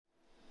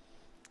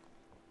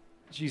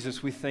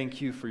Jesus, we thank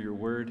you for your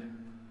word.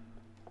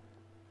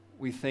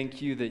 We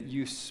thank you that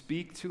you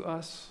speak to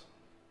us,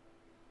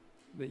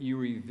 that you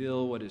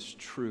reveal what is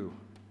true.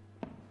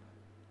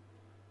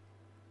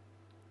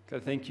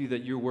 God, thank you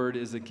that your word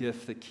is a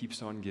gift that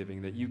keeps on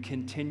giving, that you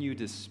continue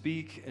to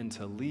speak and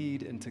to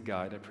lead and to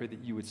guide. I pray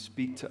that you would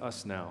speak to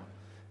us now.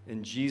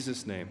 In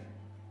Jesus' name,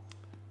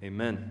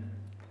 amen.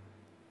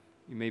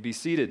 You may be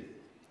seated.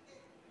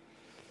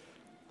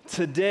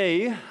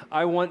 Today,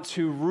 I want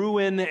to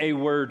ruin a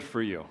word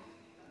for you.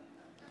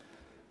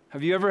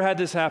 Have you ever had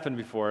this happen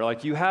before?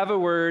 Like you have a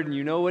word and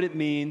you know what it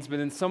means, but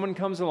then someone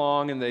comes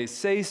along and they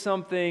say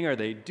something or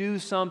they do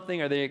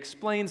something or they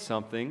explain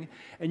something,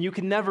 and you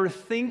can never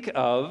think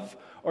of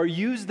or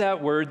use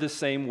that word the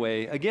same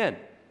way again.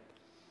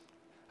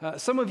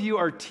 Some of you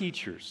are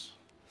teachers.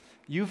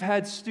 You've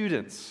had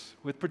students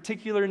with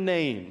particular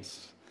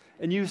names,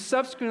 and you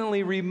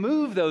subsequently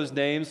remove those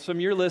names from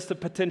your list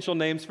of potential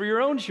names for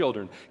your own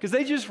children because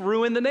they just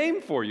ruin the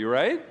name for you,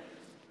 right?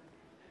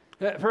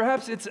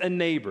 Perhaps it's a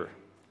neighbor.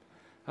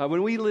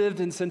 When we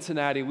lived in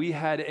Cincinnati, we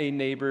had a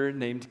neighbor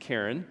named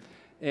Karen,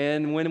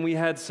 and when we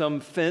had some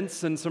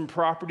fence and some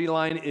property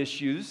line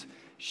issues,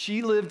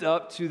 she lived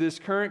up to this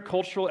current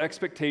cultural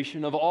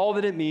expectation of all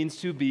that it means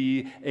to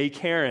be a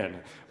Karen.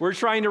 We're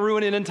trying to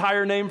ruin an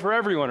entire name for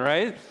everyone,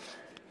 right?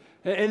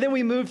 And then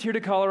we moved here to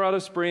Colorado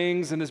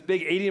Springs, and this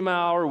big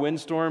 80-mile-an-hour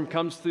windstorm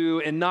comes through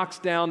and knocks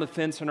down the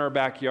fence in our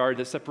backyard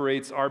that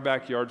separates our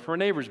backyard from our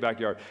neighbor's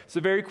backyard. So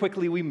very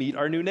quickly, we meet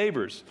our new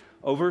neighbors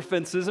over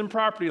fences and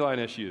property line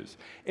issues.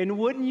 And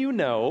wouldn't you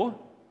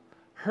know,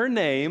 her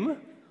name,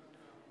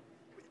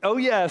 oh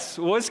yes,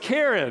 was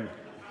Karen.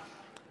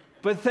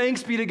 But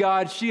thanks be to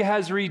God, she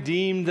has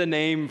redeemed the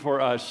name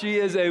for us. She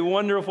is a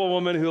wonderful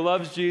woman who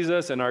loves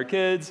Jesus and our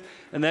kids,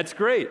 and that's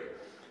great.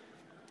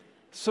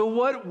 So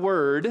what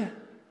word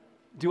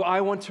do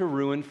I want to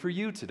ruin for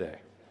you today?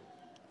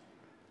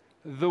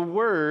 The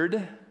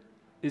word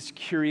is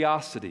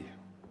curiosity.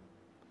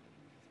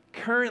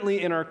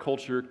 Currently in our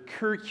culture,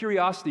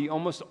 curiosity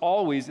almost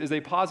always is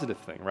a positive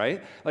thing,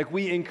 right? Like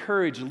we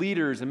encourage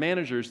leaders and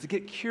managers to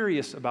get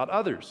curious about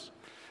others.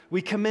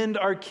 We commend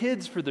our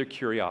kids for their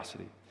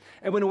curiosity.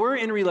 And when we're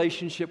in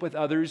relationship with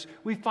others,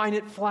 we find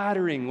it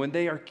flattering when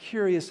they are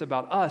curious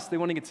about us. They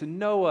want to get to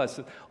know us,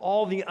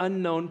 all the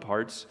unknown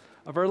parts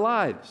of our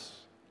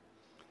lives.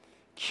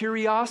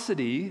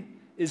 Curiosity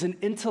is an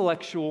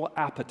intellectual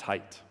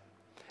appetite,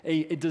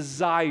 a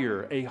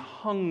desire, a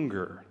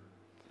hunger.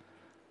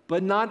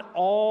 But not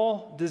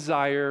all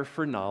desire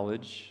for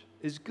knowledge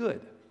is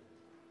good.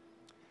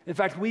 In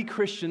fact, we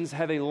Christians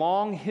have a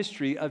long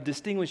history of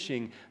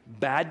distinguishing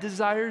bad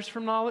desires for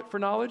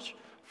knowledge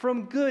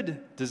from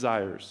good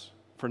desires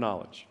for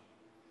knowledge.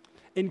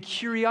 And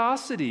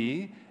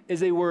curiosity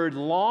is a word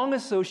long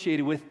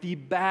associated with the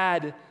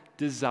bad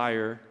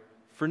desire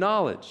for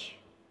knowledge.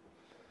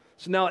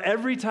 So now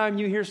every time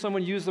you hear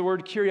someone use the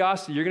word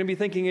curiosity, you're going to be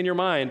thinking in your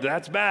mind,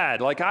 that's bad,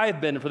 like I've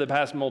been for the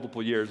past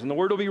multiple years, and the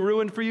word will be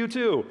ruined for you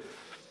too.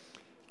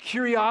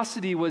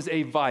 Curiosity was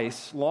a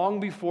vice long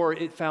before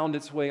it found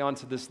its way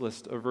onto this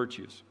list of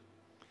virtues.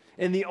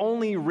 And the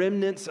only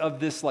remnants of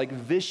this like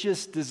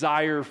vicious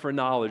desire for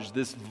knowledge,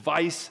 this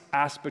vice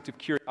aspect of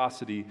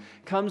curiosity,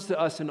 comes to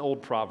us in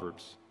old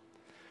Proverbs.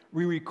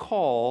 We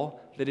recall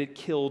that it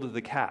killed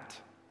the cat.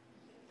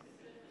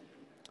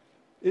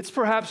 It's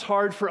perhaps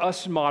hard for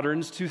us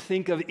moderns to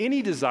think of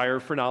any desire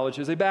for knowledge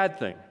as a bad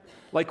thing.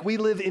 Like we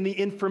live in the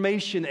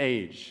information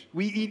age.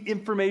 We eat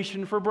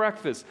information for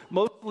breakfast,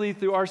 mostly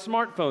through our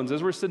smartphones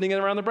as we're sitting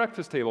around the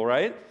breakfast table,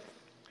 right?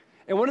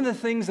 And one of the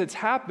things that's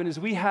happened is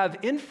we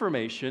have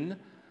information,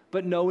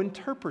 but no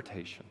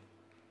interpretation.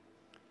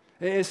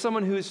 As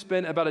someone who has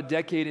spent about a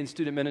decade in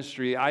student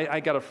ministry,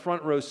 I got a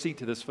front row seat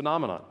to this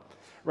phenomenon.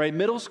 Right,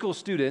 middle school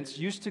students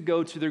used to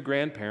go to their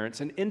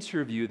grandparents and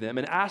interview them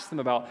and ask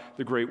them about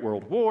the Great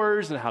World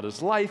Wars and how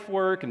does life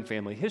work and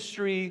family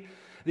history.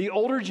 The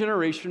older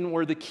generation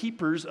were the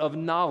keepers of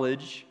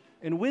knowledge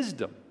and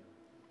wisdom.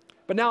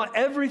 But now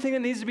everything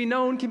that needs to be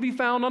known can be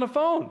found on a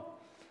phone.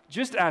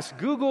 Just ask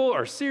Google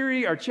or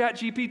Siri or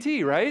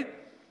ChatGPT, right?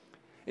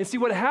 And see,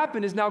 what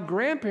happened is now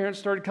grandparents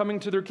started coming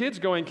to their kids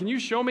going, can you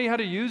show me how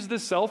to use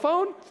this cell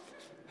phone?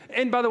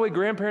 And by the way,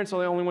 grandparents are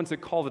the only ones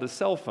that call it a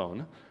cell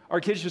phone. Our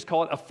kids just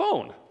call it a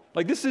phone.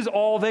 Like this is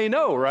all they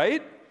know,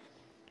 right?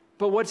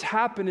 But what's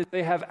happened is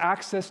they have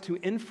access to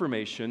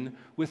information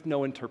with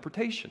no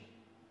interpretation.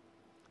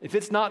 If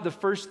it's not the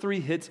first 3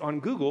 hits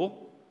on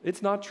Google,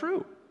 it's not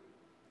true.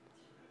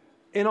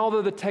 And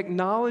although the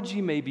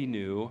technology may be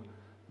new,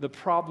 the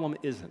problem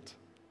isn't.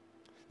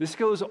 This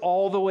goes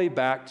all the way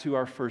back to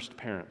our first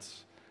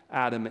parents,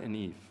 Adam and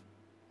Eve.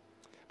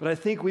 But I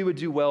think we would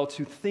do well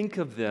to think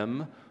of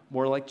them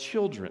more like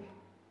children.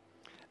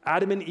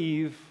 Adam and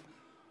Eve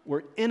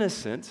were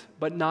innocent,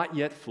 but not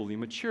yet fully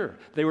mature.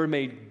 They were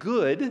made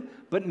good,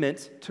 but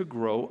meant to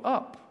grow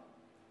up.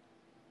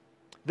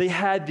 They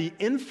had the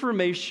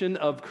information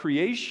of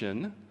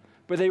creation,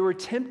 but they were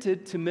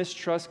tempted to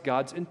mistrust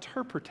God's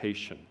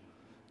interpretation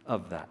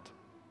of that.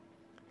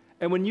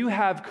 And when you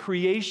have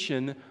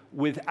creation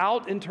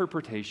without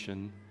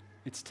interpretation,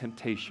 it's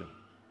temptation.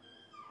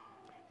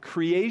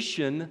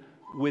 Creation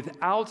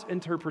without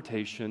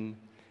interpretation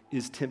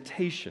is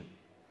temptation.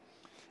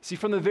 See,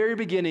 from the very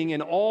beginning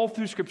and all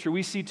through Scripture,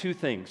 we see two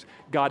things.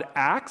 God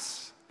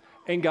acts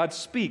and God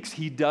speaks.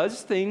 He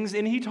does things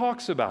and He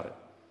talks about it.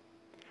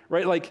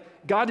 Right? Like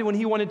God, when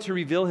He wanted to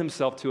reveal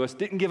Himself to us,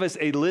 didn't give us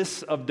a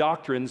list of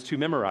doctrines to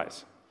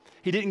memorize.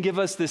 He didn't give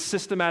us this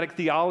systematic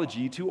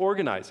theology to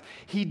organize.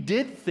 He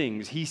did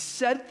things. He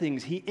said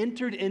things. He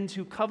entered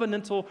into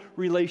covenantal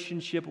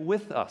relationship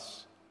with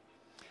us.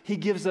 He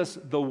gives us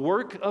the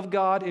work of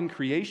God in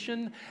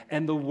creation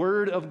and the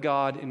word of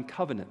God in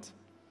covenant.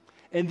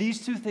 And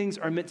these two things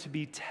are meant to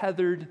be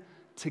tethered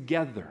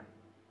together.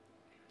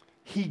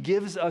 He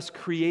gives us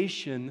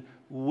creation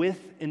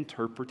with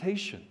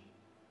interpretation.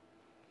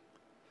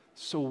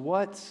 So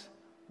what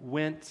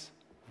went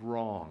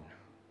wrong?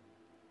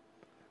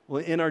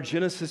 Well, in our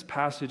Genesis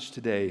passage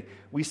today,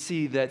 we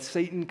see that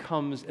Satan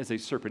comes as a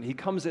serpent. He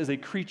comes as a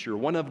creature,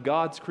 one of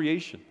God's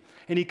creation.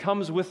 And he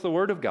comes with the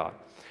word of God.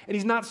 And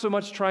he's not so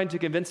much trying to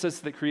convince us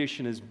that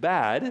creation is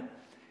bad.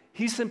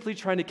 He's simply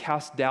trying to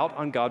cast doubt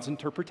on God's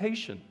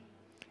interpretation.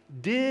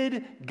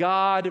 Did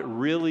God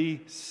really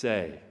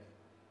say?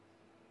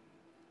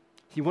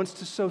 He wants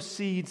to sow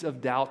seeds of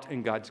doubt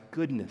in God's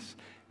goodness.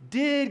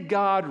 Did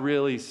God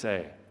really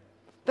say?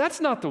 That's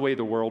not the way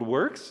the world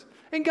works,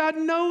 and God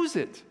knows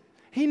it.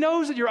 He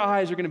knows that your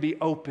eyes are going to be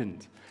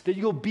opened, that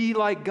you'll be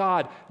like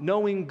God,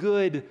 knowing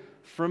good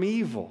from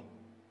evil.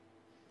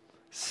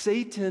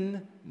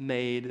 Satan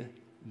made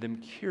them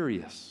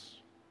curious.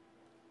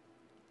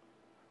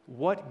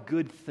 What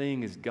good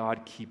thing is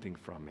God keeping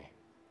from me?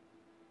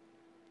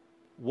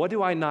 What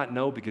do I not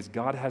know because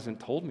God hasn't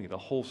told me the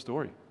whole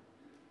story?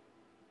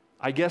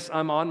 I guess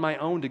I'm on my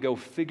own to go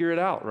figure it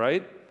out,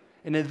 right?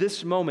 And in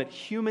this moment,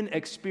 human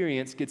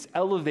experience gets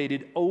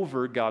elevated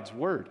over God's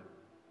word.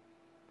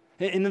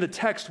 And in the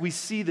text, we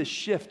see the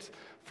shift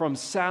from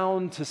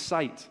sound to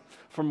sight,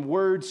 from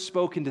words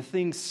spoken to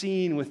things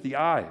seen with the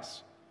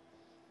eyes.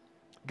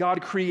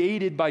 God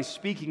created by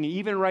speaking, and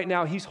even right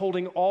now, He's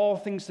holding all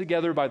things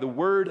together by the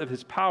word of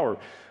His power.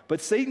 But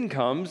Satan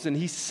comes, and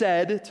he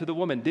said to the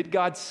woman, "Did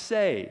God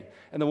say?"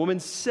 And the woman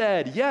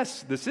said,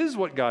 "Yes, this is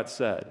what God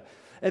said."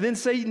 And then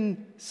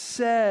Satan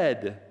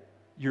said,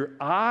 "Your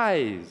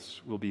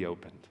eyes will be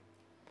opened."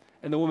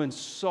 And the woman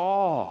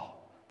saw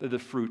that the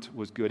fruit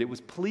was good. It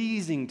was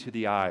pleasing to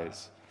the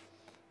eyes,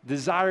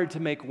 desired to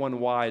make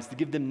one wise, to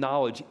give them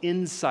knowledge,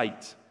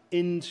 insight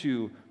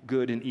into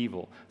good and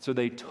evil. So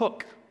they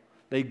took,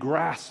 they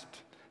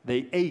grasped,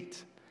 they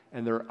ate,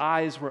 and their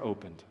eyes were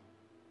opened.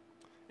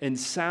 And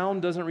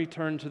sound doesn't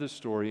return to the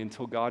story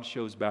until God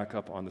shows back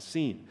up on the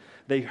scene.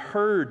 They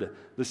heard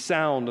the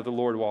sound of the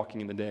Lord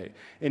walking in the day.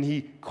 And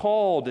He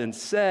called and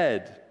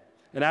said,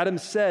 and Adam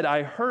said,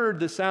 "I heard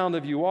the sound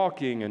of you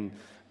walking, and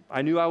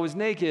I knew I was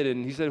naked."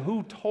 And He said,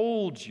 "Who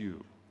told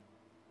you?"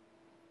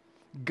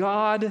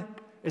 God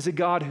is a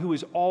God who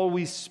is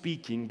always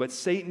speaking, but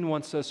Satan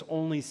wants us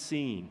only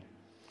seeing.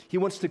 He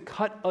wants to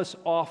cut us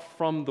off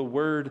from the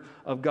word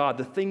of God,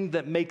 the thing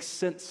that makes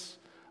sense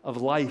of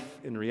life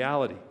in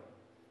reality.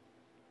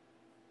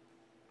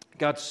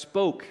 God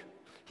spoke.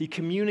 He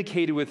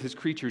communicated with His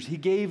creatures. He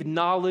gave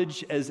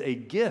knowledge as a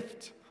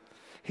gift.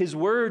 His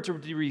words were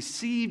to be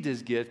received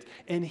as gift,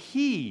 and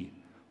He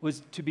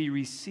was to be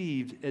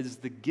received as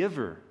the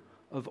giver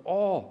of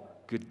all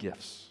good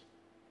gifts.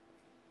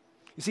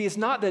 You see, it's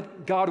not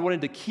that God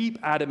wanted to keep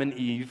Adam and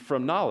Eve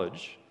from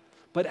knowledge,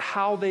 but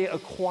how they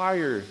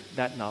acquire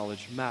that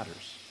knowledge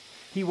matters.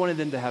 He wanted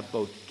them to have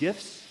both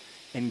gifts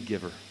and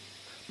giver,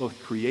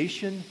 both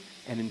creation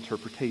and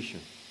interpretation.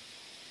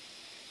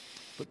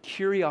 But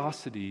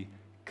curiosity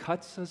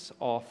cuts us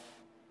off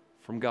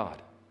from God.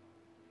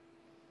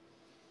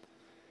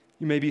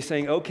 You may be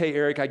saying, "Okay,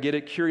 Eric, I get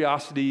it.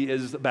 Curiosity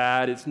is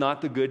bad. It's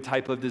not the good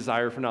type of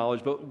desire for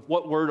knowledge, but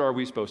what word are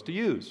we supposed to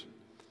use?"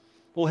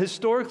 Well,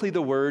 historically,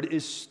 the word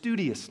is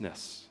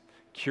studiousness.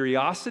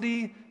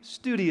 Curiosity,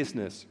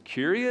 studiousness.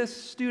 Curious,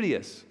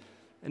 studious.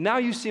 And now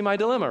you see my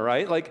dilemma,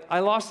 right? Like, I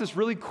lost this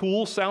really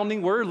cool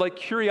sounding word like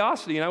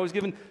curiosity, and I was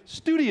given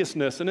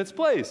studiousness in its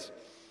place.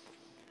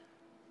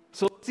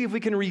 So let's see if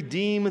we can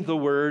redeem the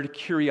word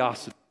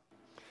curiosity.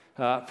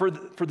 For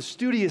the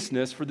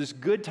studiousness, for this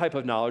good type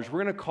of knowledge,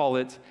 we're going to call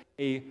it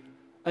a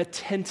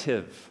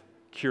attentive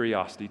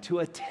curiosity, to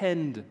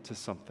attend to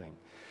something.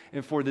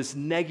 And for this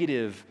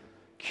negative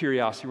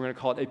curiosity, we're going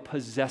to call it a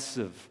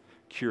possessive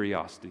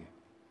curiosity.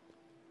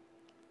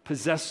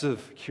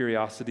 Possessive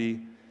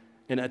curiosity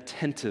and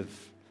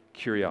attentive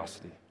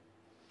curiosity.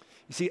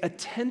 You see,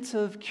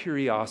 attentive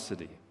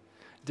curiosity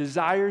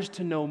desires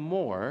to know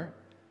more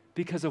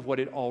because of what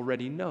it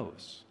already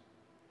knows.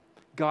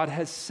 God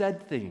has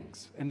said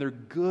things, and they're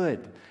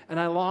good, and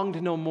I long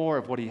to know more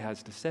of what He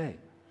has to say.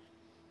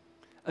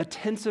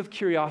 Attentive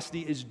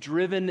curiosity is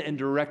driven and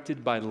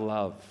directed by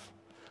love.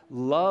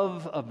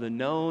 Love of the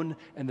known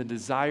and the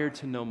desire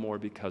to know more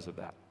because of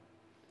that.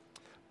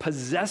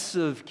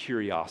 Possessive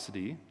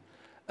curiosity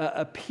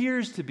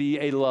appears to be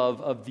a love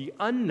of the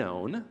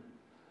unknown,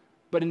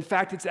 But in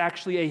fact, it's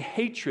actually a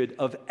hatred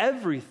of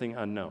everything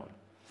unknown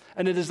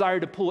and a desire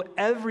to pull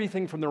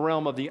everything from the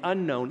realm of the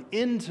unknown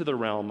into the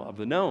realm of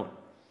the known.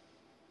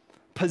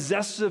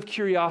 Possessive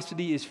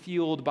curiosity is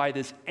fueled by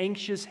this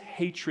anxious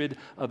hatred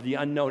of the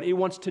unknown. It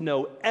wants to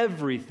know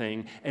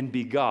everything and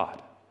be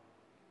God.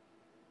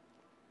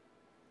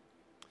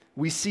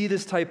 We see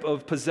this type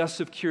of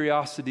possessive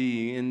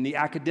curiosity in the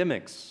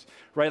academics,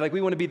 right? Like we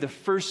want to be the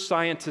first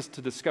scientist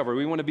to discover.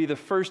 We want to be the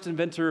first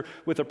inventor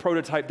with a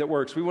prototype that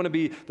works. We want to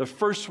be the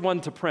first one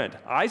to print.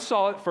 I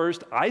saw it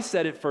first. I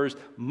said it first.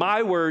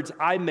 My words,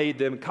 I made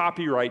them.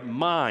 Copyright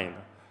mine.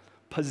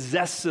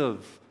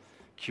 Possessive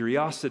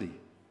curiosity.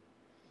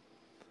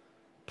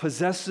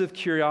 Possessive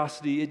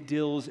curiosity, it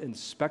deals in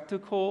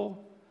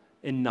spectacle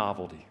and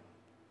novelty.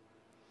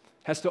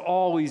 Has to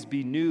always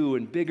be new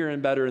and bigger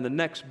and better in the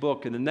next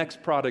book and the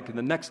next product and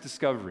the next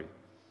discovery.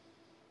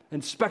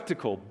 And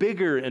spectacle,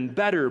 bigger and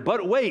better,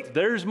 but wait,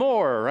 there's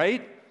more,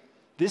 right?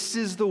 This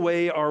is the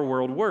way our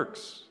world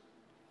works.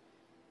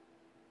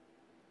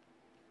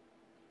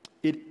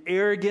 It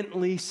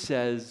arrogantly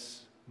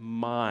says,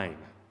 mine.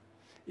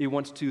 It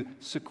wants to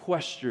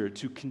sequester,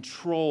 to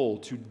control,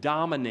 to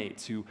dominate,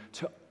 to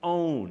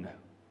own.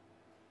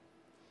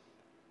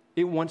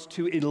 It wants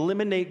to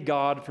eliminate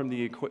God from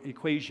the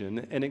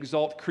equation and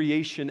exalt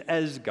creation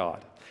as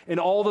God. And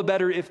all the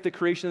better if the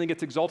creation that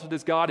gets exalted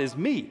as God is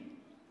me.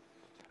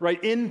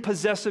 Right? In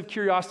possessive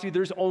curiosity,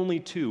 there's only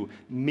two: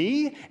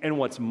 me and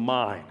what's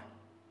mine.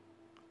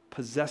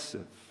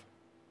 Possessive.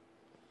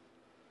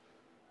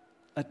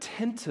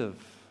 Attentive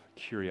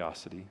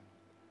curiosity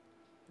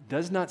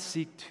does not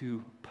seek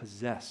to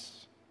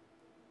possess.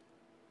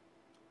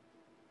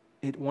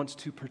 It wants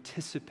to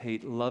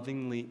participate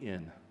lovingly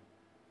in.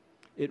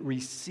 It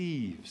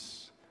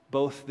receives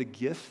both the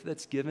gift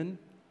that's given,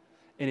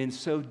 and in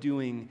so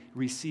doing,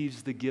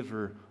 receives the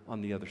giver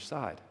on the other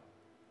side.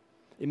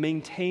 It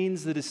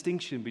maintains the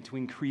distinction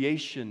between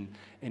creation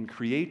and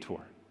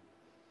creator.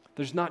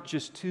 There's not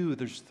just two,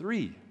 there's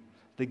three: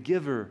 the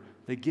giver,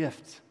 the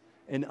gift,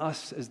 and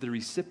us as the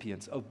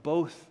recipients of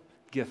both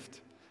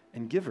gift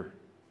and giver.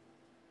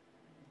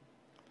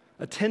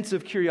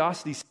 Attentive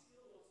curiosity still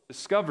wants to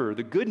discover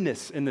the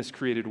goodness in this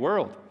created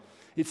world.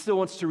 It still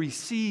wants to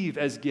receive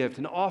as gift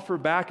and offer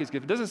back as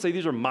gift. It doesn't say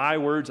these are my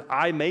words,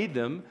 I made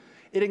them.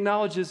 It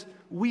acknowledges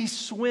we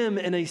swim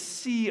in a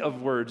sea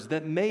of words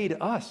that made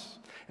us,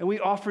 and we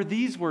offer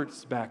these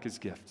words back as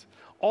gift.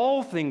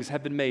 All things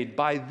have been made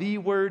by the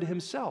Word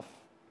Himself.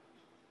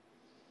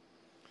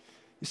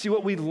 You see,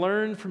 what we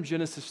learn from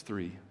Genesis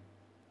 3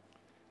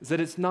 is that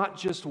it's not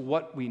just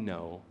what we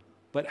know,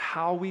 but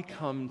how we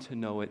come to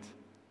know it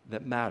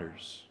that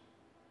matters.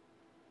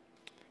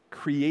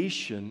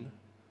 Creation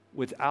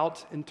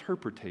without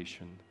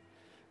interpretation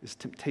is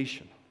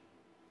temptation.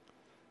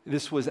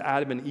 This was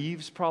Adam and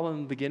Eve's problem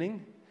in the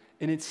beginning,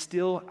 and it's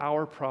still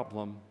our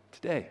problem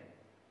today.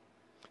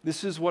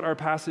 This is what our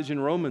passage in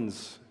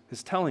Romans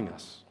is telling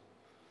us.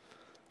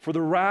 For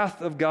the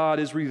wrath of God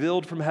is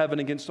revealed from heaven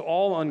against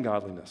all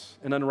ungodliness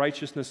and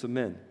unrighteousness of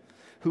men,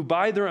 who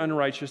by their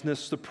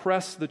unrighteousness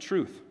suppress the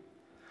truth.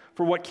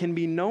 For what can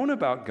be known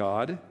about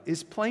God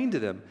is plain to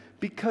them,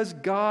 because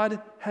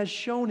God has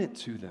shown it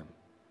to them.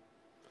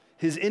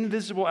 His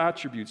invisible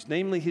attributes,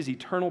 namely His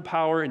eternal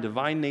power and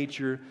divine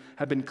nature,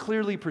 have been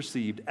clearly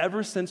perceived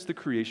ever since the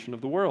creation of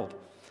the world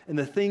and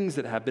the things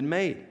that have been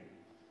made.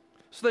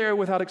 So they are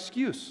without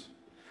excuse.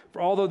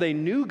 For although they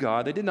knew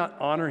God, they did not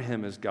honor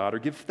Him as God or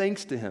give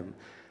thanks to Him.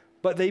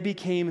 But they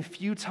became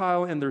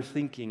futile in their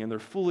thinking, and their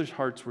foolish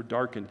hearts were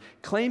darkened.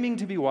 Claiming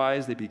to be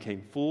wise, they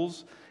became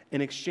fools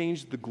and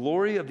exchanged the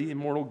glory of the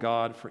immortal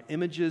God for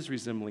images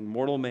resembling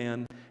mortal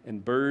man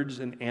and birds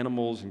and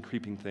animals and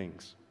creeping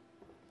things.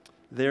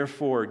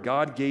 Therefore,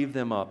 God gave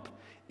them up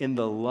in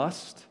the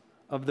lust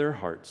of their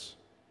hearts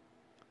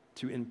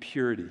to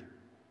impurity,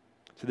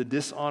 to the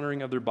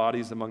dishonoring of their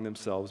bodies among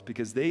themselves,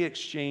 because they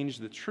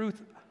exchanged the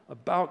truth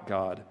about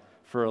God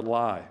for a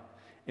lie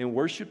and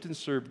worshiped and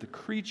served the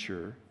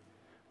creature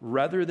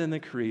rather than the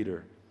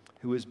Creator,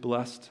 who is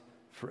blessed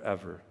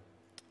forever.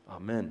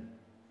 Amen.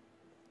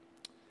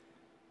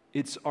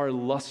 It's our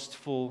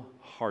lustful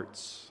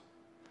hearts,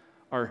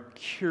 our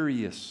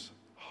curious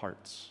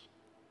hearts.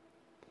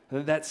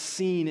 That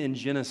scene in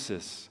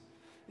Genesis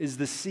is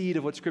the seed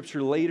of what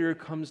Scripture later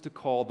comes to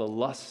call the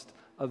lust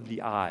of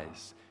the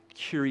eyes,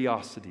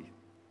 curiosity,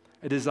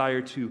 a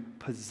desire to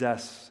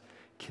possess,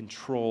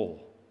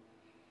 control,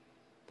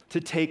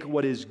 to take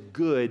what is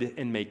good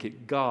and make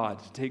it God,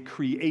 to take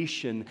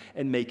creation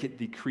and make it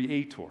the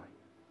Creator.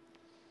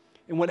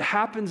 And what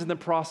happens in the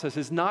process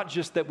is not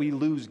just that we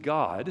lose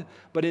God,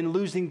 but in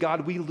losing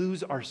God, we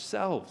lose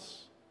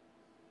ourselves.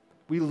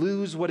 We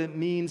lose what it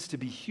means to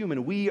be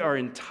human. We are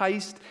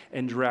enticed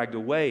and dragged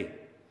away.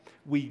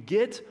 We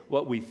get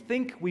what we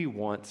think we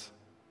want,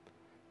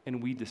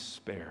 and we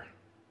despair.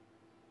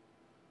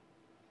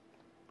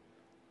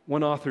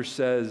 One author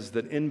says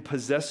that in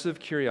possessive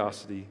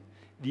curiosity,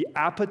 the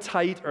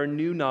appetite or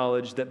new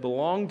knowledge that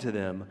belong to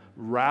them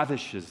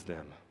ravishes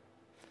them.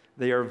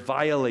 They are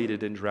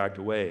violated and dragged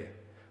away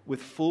with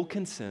full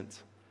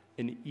consent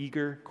and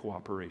eager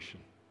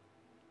cooperation.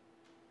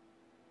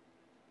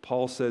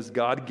 Paul says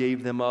God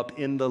gave them up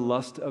in the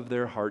lust of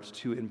their hearts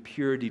to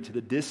impurity, to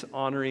the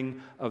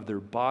dishonoring of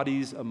their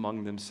bodies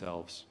among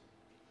themselves.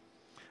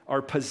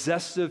 Our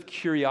possessive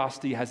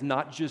curiosity has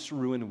not just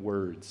ruined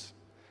words,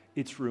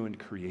 it's ruined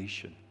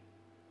creation.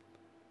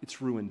 It's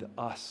ruined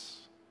us.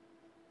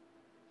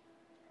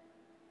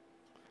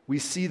 We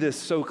see this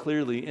so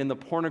clearly in the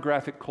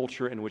pornographic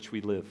culture in which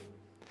we live.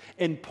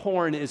 And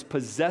porn is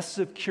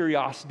possessive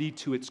curiosity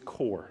to its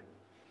core.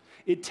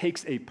 It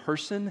takes a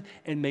person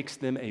and makes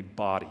them a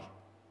body.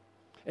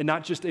 And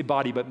not just a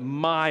body, but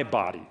my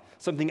body.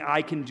 Something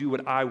I can do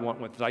what I want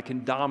with, that I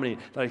can dominate,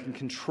 that I can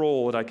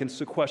control, that I can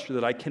sequester,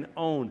 that I can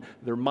own.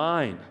 They're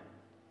mine.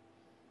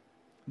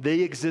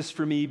 They exist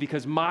for me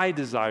because my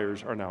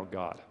desires are now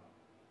God.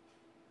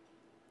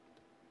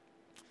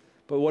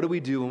 But what do we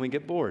do when we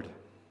get bored?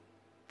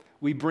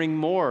 We bring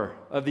more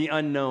of the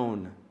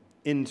unknown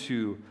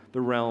into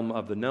the realm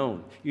of the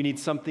known. You need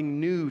something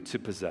new to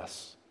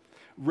possess.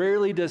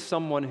 Rarely does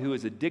someone who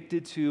is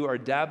addicted to or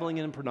dabbling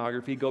in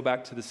pornography go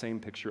back to the same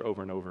picture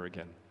over and over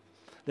again.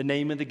 The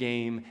name of the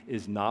game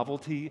is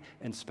novelty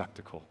and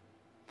spectacle.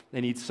 They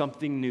need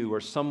something new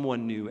or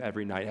someone new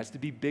every night. It has to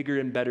be bigger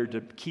and better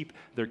to keep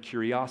their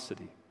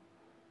curiosity.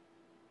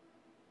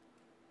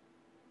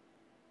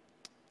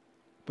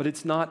 But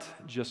it's not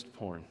just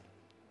porn.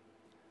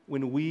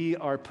 When we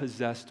are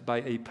possessed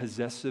by a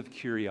possessive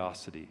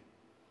curiosity,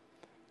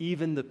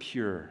 even the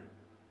pure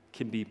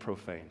can be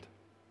profaned.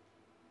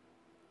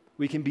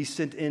 We can be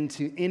sent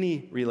into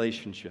any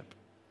relationship.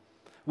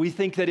 We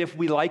think that if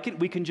we like it,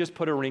 we can just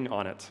put a ring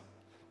on it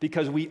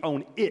because we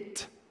own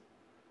it,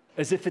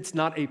 as if it's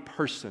not a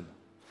person.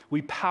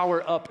 We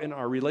power up in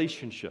our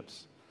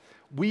relationships.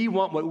 We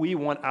want what we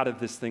want out of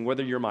this thing,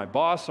 whether you're my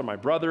boss or my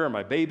brother or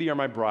my baby or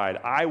my bride.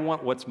 I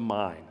want what's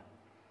mine.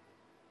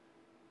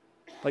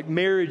 Like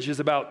marriage is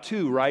about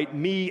two, right?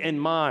 Me and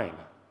mine.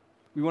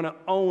 We want to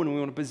own, we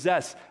want to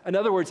possess. In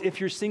other words, if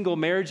you're single,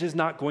 marriage is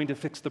not going to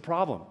fix the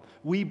problem.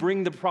 We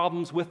bring the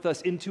problems with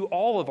us into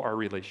all of our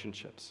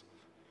relationships.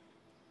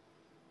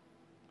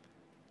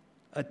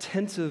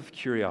 Attentive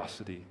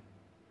curiosity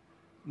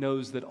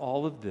knows that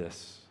all of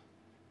this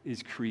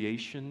is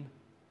creation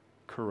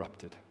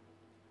corrupted.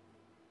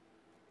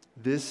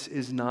 This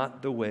is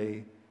not the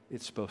way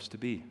it's supposed to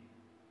be.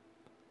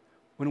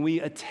 When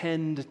we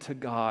attend to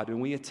God,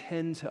 when we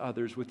attend to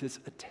others with this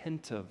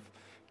attentive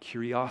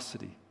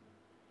curiosity,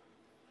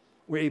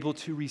 we're able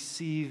to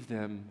receive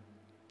them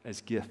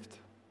as gift.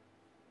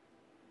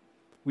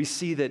 We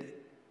see that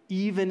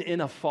even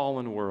in a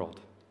fallen world,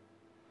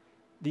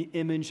 the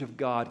image of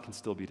God can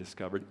still be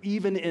discovered.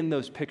 Even in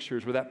those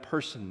pictures where that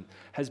person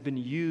has been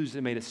used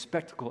and made a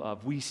spectacle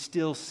of, we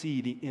still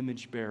see the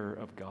image bearer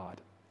of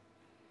God.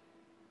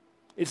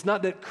 It's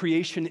not that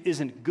creation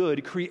isn't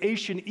good.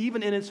 Creation,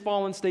 even in its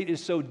fallen state,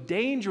 is so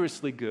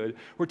dangerously good,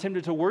 we're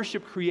tempted to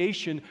worship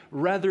creation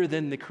rather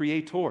than the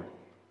Creator.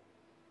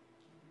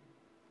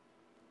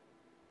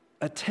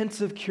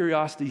 Attentive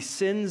curiosity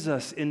sends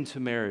us into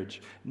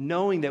marriage,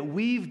 knowing that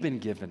we've been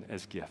given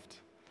as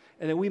gift,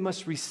 and that we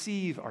must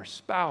receive our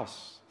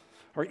spouse,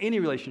 or any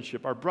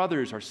relationship, our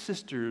brothers, our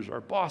sisters,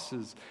 our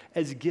bosses,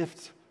 as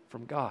gifts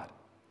from God.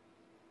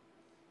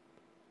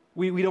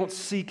 We don't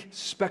seek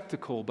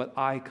spectacle, but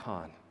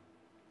icon.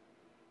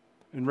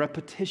 And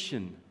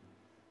repetition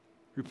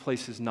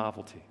replaces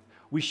novelty.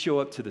 We show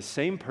up to the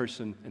same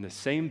person in the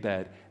same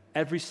bed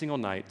every single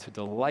night to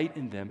delight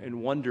in them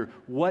and wonder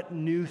what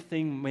new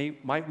thing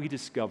might we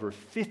discover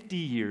 50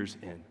 years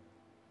in.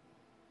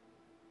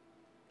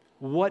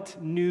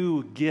 What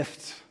new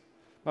gift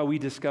might we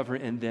discover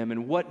in them,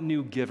 and what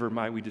new giver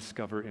might we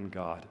discover in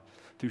God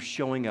through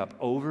showing up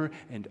over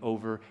and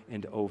over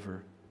and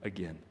over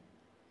again.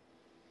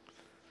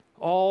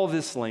 All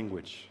this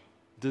language,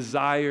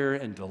 desire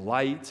and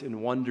delight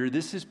and wonder,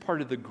 this is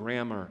part of the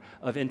grammar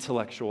of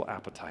intellectual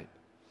appetite,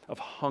 of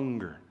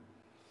hunger.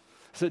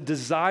 So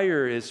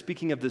desire is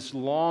speaking of this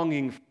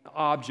longing for an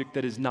object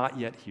that is not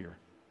yet here.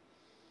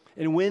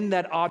 And when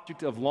that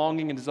object of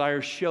longing and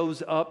desire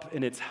shows up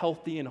and it's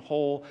healthy and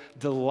whole,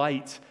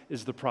 delight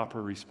is the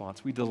proper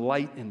response. We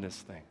delight in this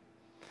thing.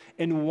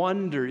 And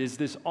wonder is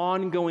this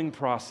ongoing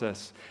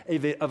process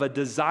of a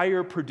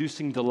desire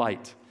producing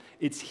delight.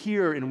 It's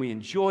here and we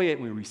enjoy it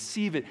and we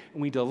receive it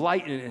and we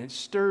delight in it and it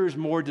stirs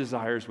more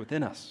desires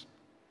within us.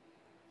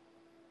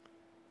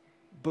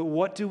 But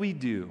what do we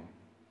do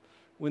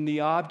when the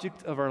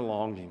object of our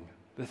longing,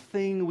 the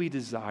thing we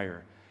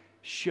desire,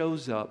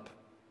 shows up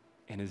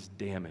and is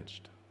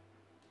damaged?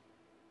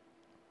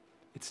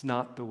 It's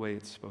not the way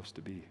it's supposed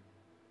to be.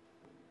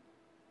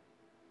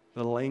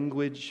 The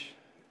language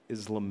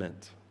is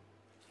lament.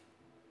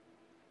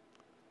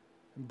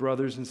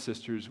 Brothers and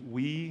sisters,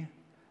 we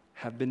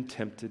have been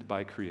tempted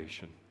by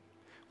creation.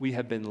 We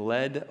have been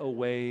led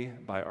away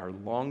by our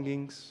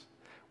longings.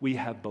 We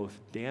have both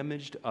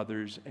damaged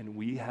others and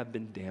we have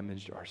been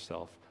damaged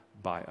ourselves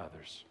by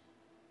others.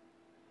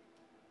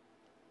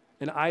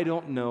 And I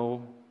don't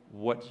know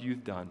what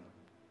you've done,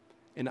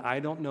 and I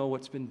don't know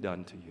what's been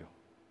done to you.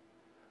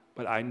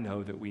 but I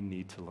know that we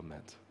need to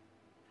lament.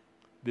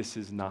 This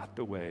is not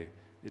the way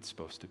it's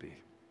supposed to be.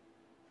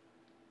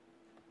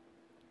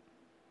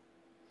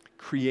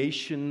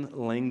 Creation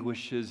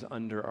languishes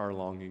under our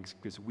longings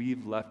because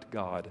we've left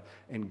God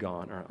and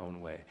gone our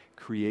own way.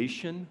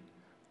 Creation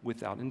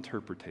without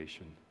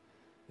interpretation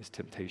is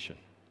temptation.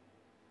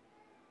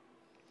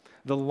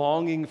 The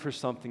longing for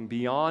something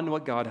beyond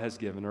what God has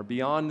given or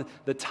beyond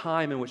the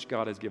time in which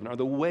God has given or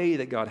the way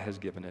that God has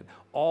given it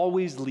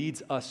always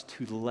leads us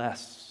to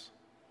less,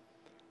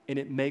 and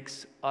it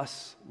makes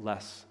us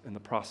less in the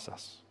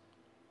process.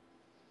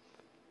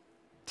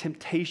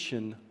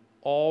 Temptation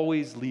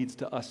always leads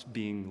to us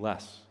being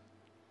less.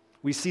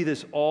 We see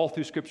this all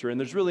through Scripture, and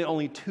there's really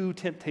only two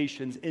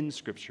temptations in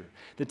Scripture: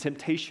 the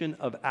temptation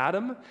of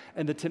Adam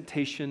and the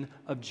temptation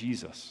of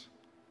Jesus.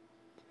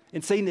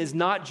 And Satan is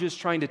not just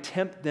trying to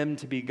tempt them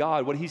to be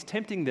God. What he's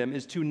tempting them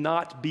is to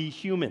not be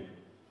human.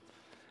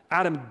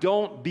 Adam,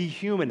 don't be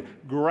human.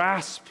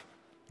 Grasp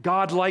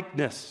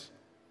God-likeness.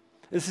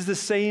 This is the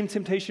same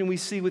temptation we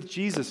see with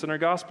Jesus in our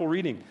gospel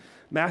reading.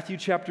 Matthew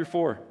chapter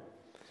 4.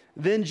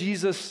 Then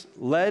Jesus,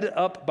 led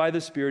up by the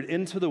Spirit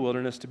into the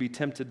wilderness to be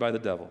tempted by the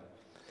devil.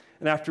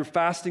 And after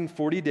fasting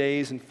 40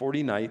 days and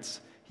 40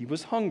 nights, he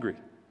was hungry.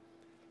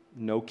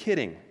 No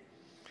kidding.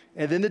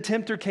 And then the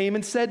tempter came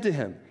and said to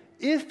him,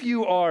 "If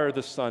you are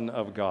the Son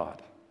of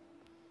God."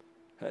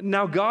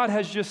 Now God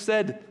has just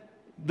said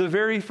the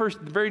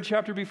very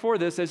chapter before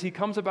this, as he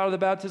comes up out of the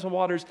baptismal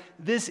waters,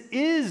 "This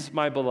is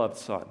my beloved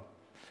Son."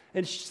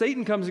 And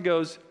Satan comes and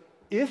goes,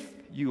 "If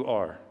you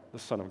are the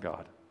Son of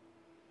God."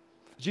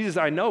 Jesus,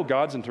 I know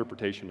God's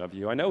interpretation of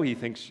you. I know he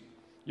thinks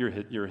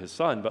you're his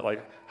son,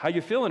 but how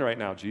you feeling right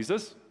now,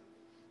 Jesus?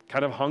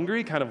 Kind of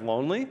hungry, kind of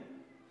lonely?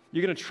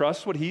 You're going to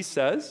trust what he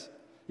says?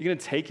 You're going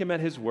to take him at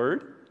his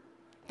word?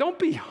 Don't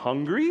be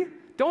hungry.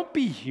 Don't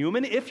be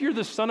human. If you're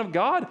the Son of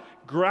God,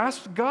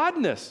 grasp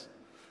godness.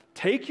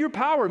 Take your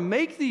power.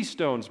 Make these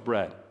stones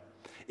bread.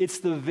 It's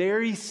the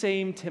very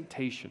same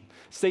temptation.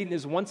 Satan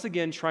is once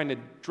again trying to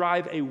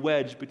drive a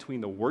wedge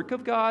between the work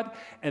of God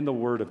and the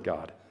word of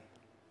God.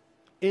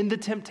 In the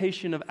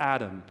temptation of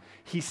Adam,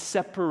 he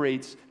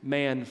separates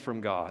man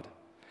from God.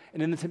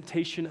 And in the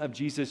temptation of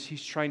Jesus,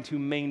 he's trying to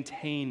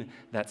maintain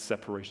that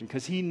separation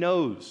because he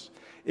knows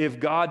if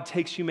God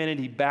takes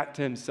humanity back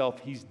to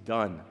himself, he's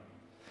done.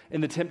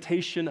 And the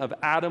temptation of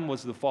Adam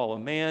was the fall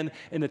of man,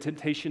 and the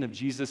temptation of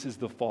Jesus is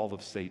the fall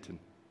of Satan.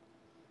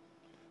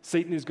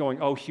 Satan is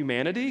going, "Oh,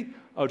 humanity?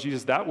 Oh,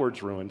 Jesus, that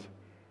word's ruined.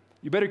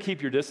 You better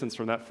keep your distance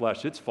from that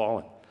flesh. It's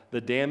fallen.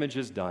 The damage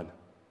is done."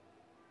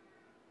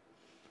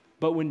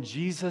 But when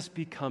Jesus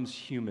becomes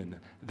human,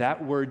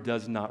 that word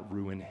does not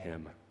ruin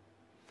him.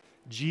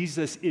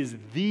 Jesus is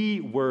the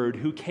Word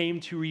who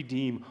came to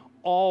redeem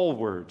all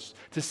words,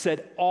 to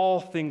set all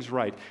things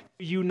right,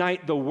 to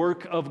unite the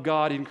work of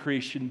God in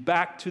creation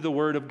back to the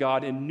Word of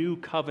God in new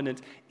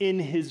covenant in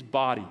his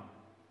body.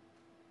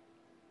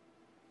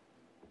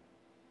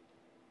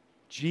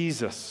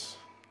 Jesus,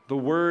 the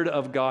Word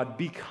of God,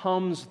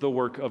 becomes the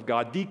work of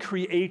God. The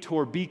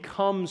Creator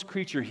becomes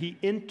creature. He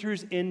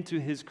enters into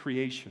his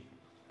creation.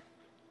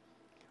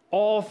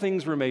 All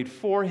things were made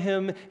for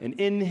him and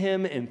in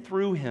him and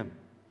through him.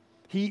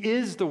 He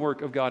is the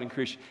work of God in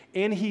creation,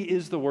 and he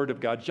is the Word of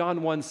God.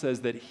 John 1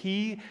 says that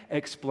he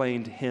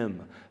explained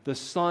him. The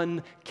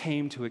Son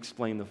came to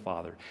explain the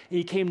Father. And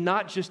he came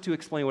not just to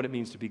explain what it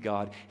means to be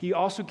God, he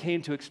also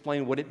came to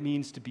explain what it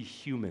means to be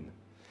human.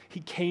 He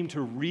came to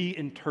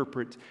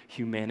reinterpret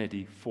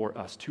humanity for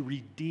us, to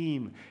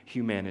redeem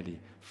humanity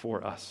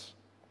for us.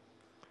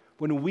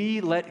 When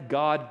we let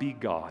God be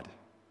God,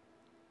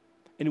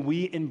 and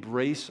we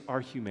embrace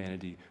our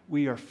humanity,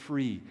 we are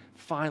free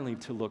finally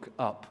to look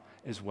up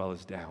as well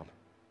as down.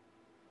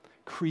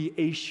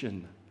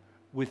 Creation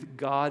with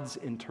God's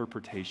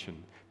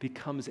interpretation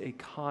becomes a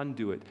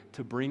conduit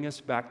to bring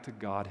us back to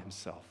God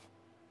himself.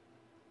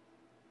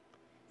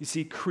 You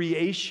see,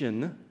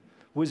 creation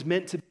was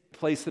meant to be a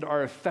place that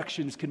our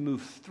affections can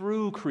move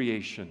through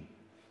creation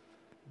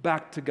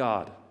back to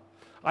God.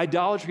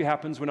 Idolatry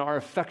happens when our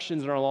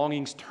affections and our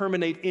longings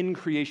terminate in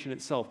creation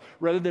itself,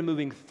 rather than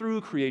moving through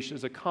creation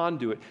as a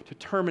conduit to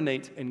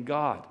terminate in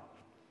God,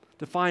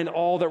 to find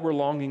all that we're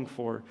longing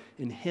for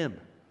in him.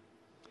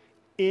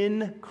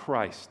 In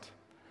Christ,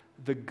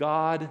 the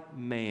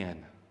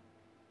God-man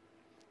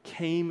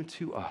came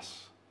to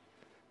us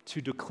to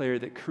declare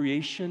that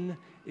creation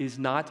is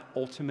not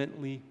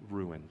ultimately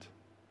ruined.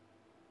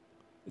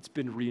 It's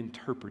been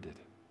reinterpreted,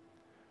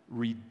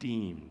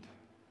 redeemed.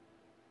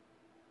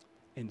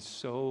 And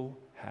so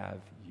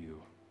have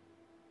you.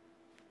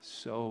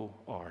 So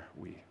are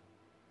we.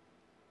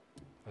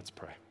 Let's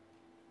pray.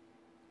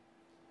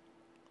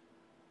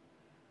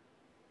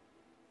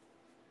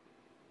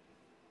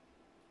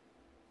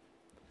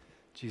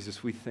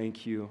 Jesus, we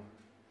thank you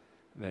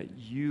that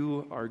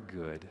you are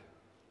good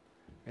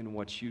and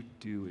what you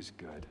do is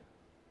good.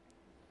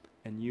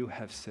 And you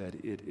have said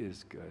it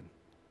is good.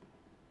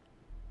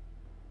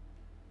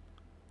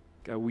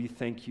 God, we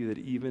thank you that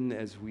even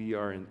as we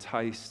are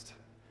enticed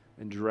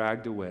and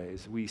dragged away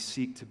as we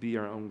seek to be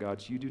our own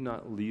gods. You do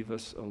not leave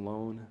us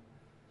alone.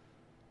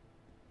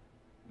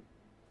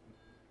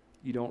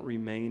 You don't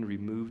remain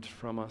removed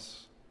from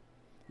us.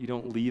 You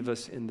don't leave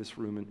us in this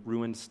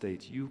ruined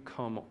state. You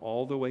come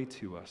all the way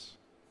to us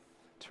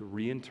to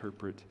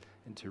reinterpret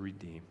and to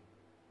redeem.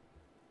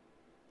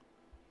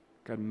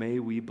 God, may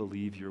we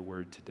believe your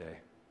word today,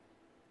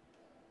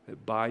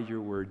 that by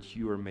your word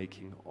you are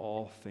making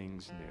all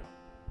things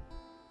new.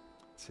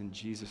 It's in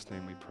Jesus'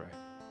 name we pray.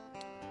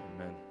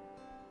 Amen.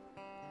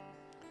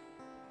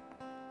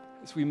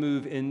 As we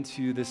move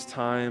into this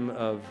time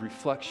of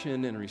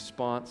reflection and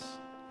response,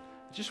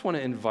 I just want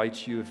to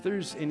invite you, if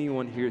there's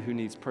anyone here who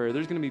needs prayer,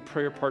 there's going to be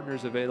prayer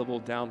partners available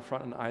down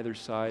front on either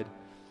side.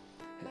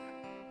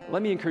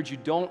 Let me encourage you,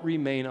 don't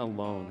remain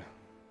alone.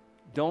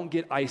 Don't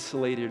get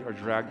isolated or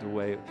dragged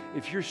away.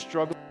 If you're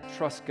struggling to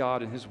trust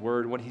God and his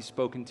word, what he's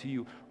spoken to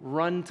you,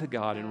 run to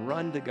God and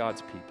run to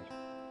God's people.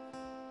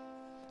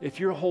 If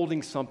you're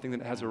holding something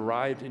that has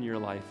arrived in your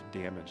life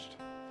damaged,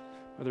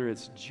 whether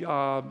it's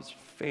jobs,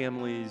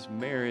 families,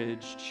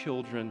 marriage,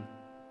 children,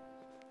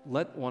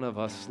 let one of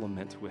us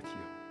lament with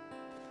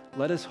you.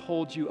 Let us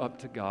hold you up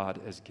to God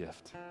as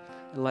gift,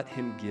 and let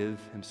him give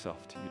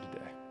himself to you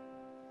today.